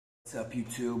What's up,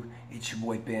 YouTube? It's your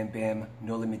boy Bam Bam,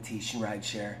 No Limitation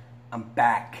Rideshare. I'm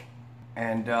back.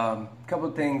 And a couple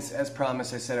of things, as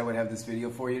promised, I said I would have this video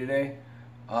for you today.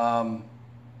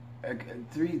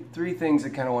 Three things I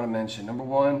kind of want to mention. Number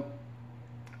one,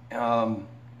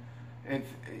 if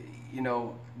you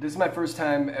know, this is my first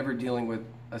time ever dealing with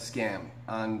a scam.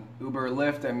 On Uber or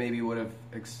Lyft, I maybe would have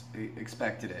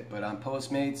expected it, but on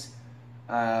Postmates, it's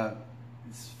the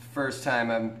first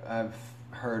time I've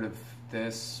heard of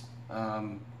this. I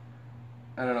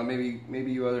don't know.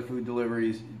 Maybe you other food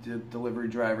delivery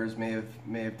drivers may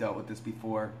have dealt with this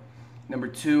before. Number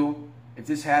two, if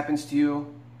this happens to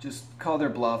you, just call their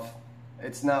bluff.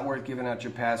 It's not worth giving out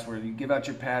your password. You give out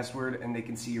your password and they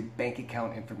can see your bank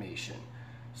account information.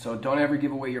 So don't ever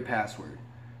give away your password.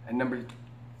 And number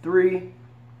three,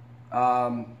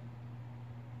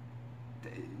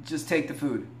 just take the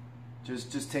food.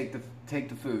 Just take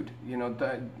the food. You know,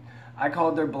 I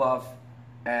called their bluff,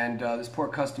 and this poor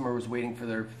customer was waiting for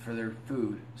their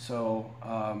food. So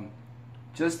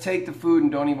just take the food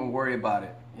and don't even worry about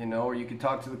it. You know, or you can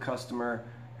talk to the customer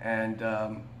and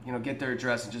you know, get their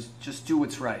address and just do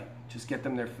what's right. Just get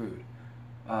them their food.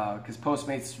 Because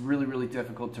Postmates is really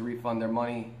difficult to refund their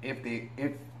money if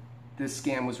this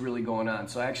scam was really going on.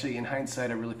 So actually, in hindsight,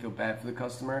 I really feel bad for the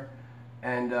customer.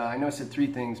 And I know I said three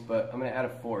things, but I'm going to add a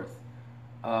fourth.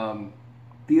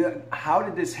 How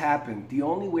did this happen? The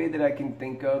only way that I can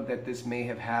think of that this may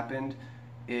have happened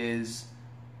is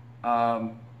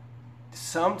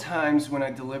sometimes when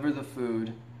I deliver the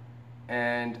food,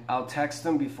 and I'll text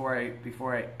them before I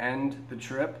end the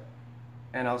trip,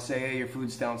 and I'll say, hey, your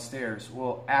food's downstairs.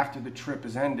 Well, after the trip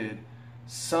is ended,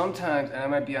 sometimes, and I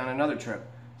might be on another trip,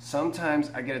 sometimes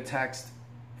I get a text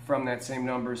from that same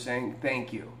number saying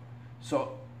thank you.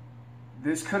 So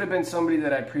this could have been somebody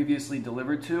that I previously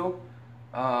delivered to,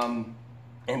 and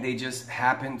they just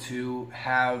happened to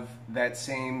have that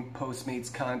same Postmates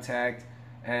contact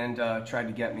and tried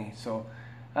to get me. So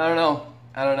I don't know,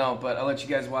 but I'll let you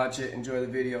guys watch it. Enjoy the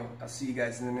video. I'll see you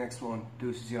guys in the next one.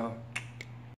 Deuces, y'all.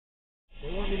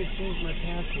 They want me to change my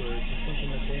password to something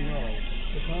that they know.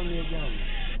 So call me again.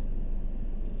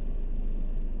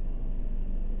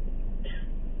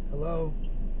 Hello?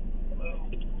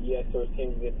 Yes, sir. It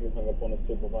seems as if you hung up on a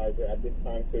supervisor at this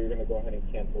time, so you're going to go ahead and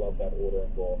cancel out that order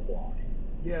and go offline.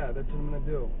 Yeah, that's what I'm going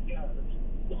to do.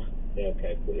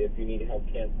 Okay, so if you need help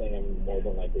canceling, I'm more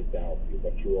than likely to help you,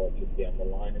 but you are to stay on the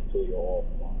line until you're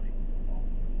offline.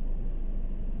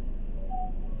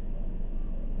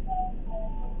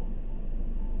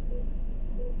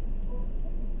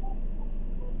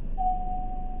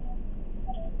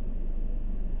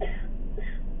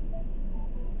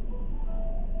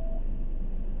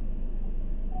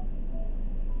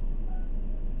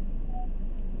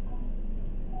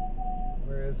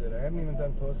 Where is it? I haven't even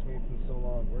done Postmates in so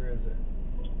long. Where is it?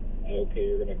 Okay,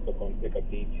 you're going to click on Pick Up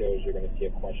Details. You're going to see a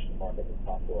question mark at the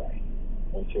top right.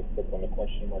 Once you click on the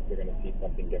question mark, you're going to see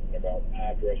something different about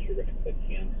address. You're going to click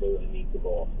Cancel and need to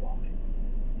go offline.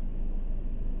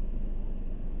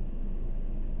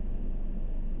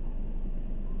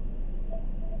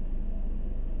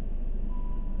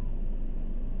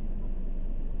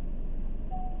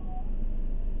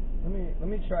 Let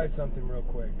me try something real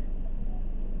quick.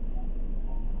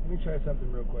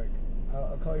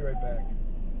 I'll call you right back.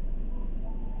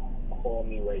 Call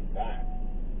me right back?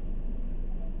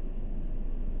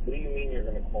 What do you mean you're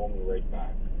going to call me right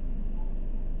back?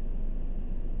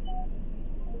 I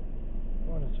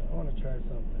want to try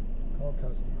something. Call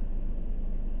customer.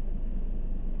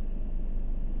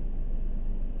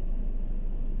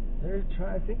 I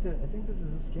think this is a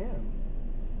scam.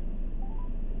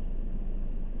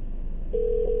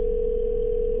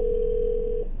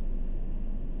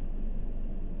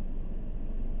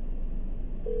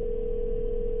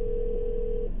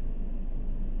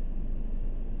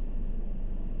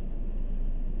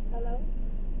 Hello?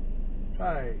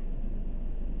 Hi.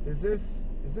 Is this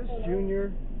Hello?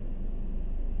 Junior?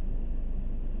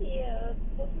 Yeah,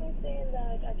 Postmates saying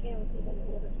that I can't receive any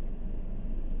orders.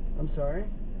 I'm sorry?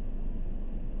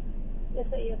 Yes,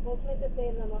 sir, yeah, Postmates is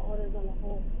saying that my order's on the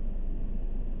hold.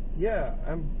 Yeah,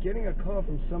 I'm getting a call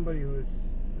from somebody who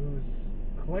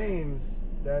claims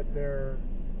that they're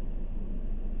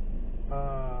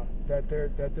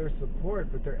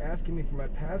support, but they're asking me for my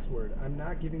password. I'm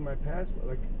not giving my password.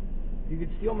 Like, you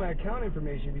could steal my account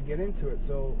information if you get into it.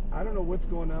 So I don't know what's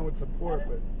going on with support,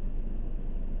 but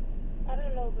I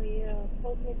don't know, but yeah,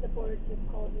 Postmates support just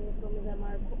called me and told me that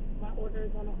my order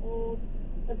is on a hold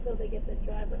until they get the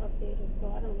driver updated.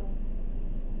 So I don't know.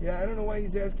 yeah, I don't know why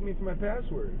he's asking me for my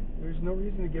password. There's no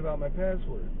reason to give out my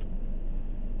password.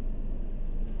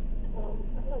 I don't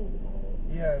even know.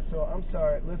 Yeah, so I'm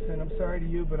sorry. Listen, I'm sorry to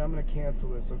you, but I'm going to cancel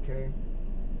this, okay?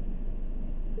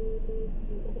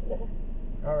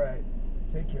 All right.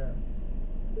 Take care.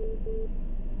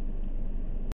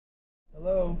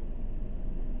 Hello?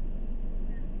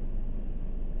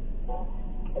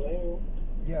 Hello?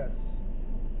 Yes.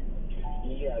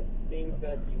 Yeah, it seems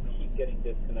that you keep getting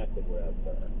disconnected with us,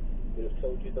 sir. We have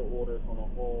told you the order's on a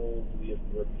hold. We have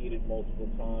repeated multiple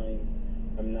times.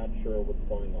 I'm not sure what's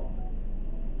going on.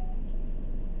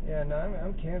 Yeah, no,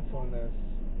 I'm canceling this.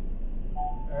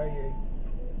 I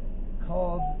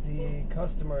called the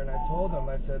customer and I told him,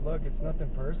 I said, look, it's nothing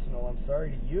personal. I'm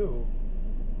sorry to you.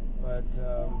 But,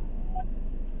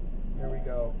 there we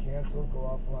go. Cancel,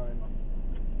 go offline.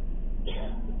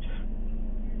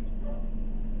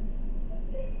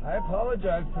 I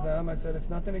apologized to them. I said it's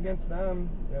nothing against them,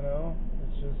 you know.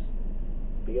 It's just...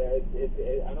 Yeah,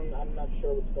 I'm not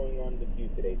sure what's going on with you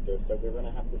today, sir, so we're going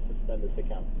to have to suspend this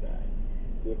account today.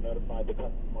 We have notified the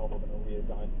customer. We're going to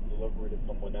reassign the delivery to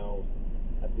someone else.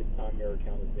 At this time, your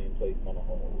account is being placed on a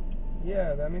hold.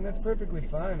 Yeah, I mean, that's perfectly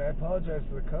fine. I apologize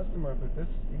to the customer, but this,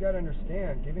 you got to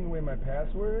understand, giving away my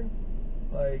password,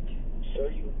 like...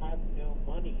 Sir, you have no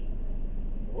money.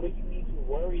 What do you need to be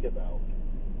worried about?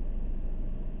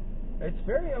 It's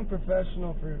very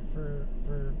unprofessional for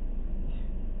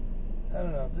I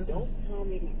don't know. Don't tell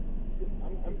me.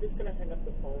 I'm just going to hang up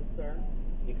the phone, sir,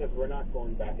 because we're not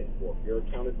going back and forth. Your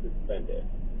account is suspended.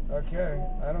 Okay,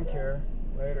 I don't care.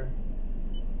 Later.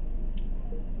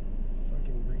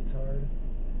 Fucking retard.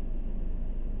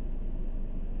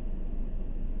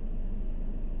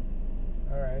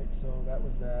 Alright, so that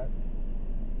was that.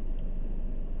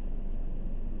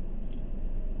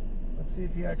 Let's see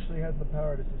if he actually has the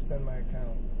power to suspend my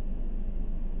account.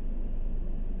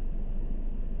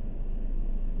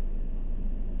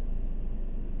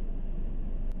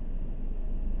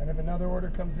 And if another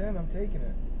order comes in, I'm taking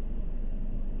it.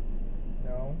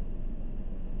 No.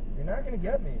 You're not going to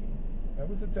get me. That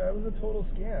was a total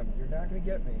scam. You're not going to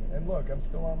get me. And look, I'm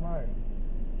still online.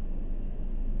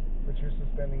 But you're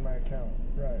suspending my account.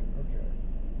 Right, okay.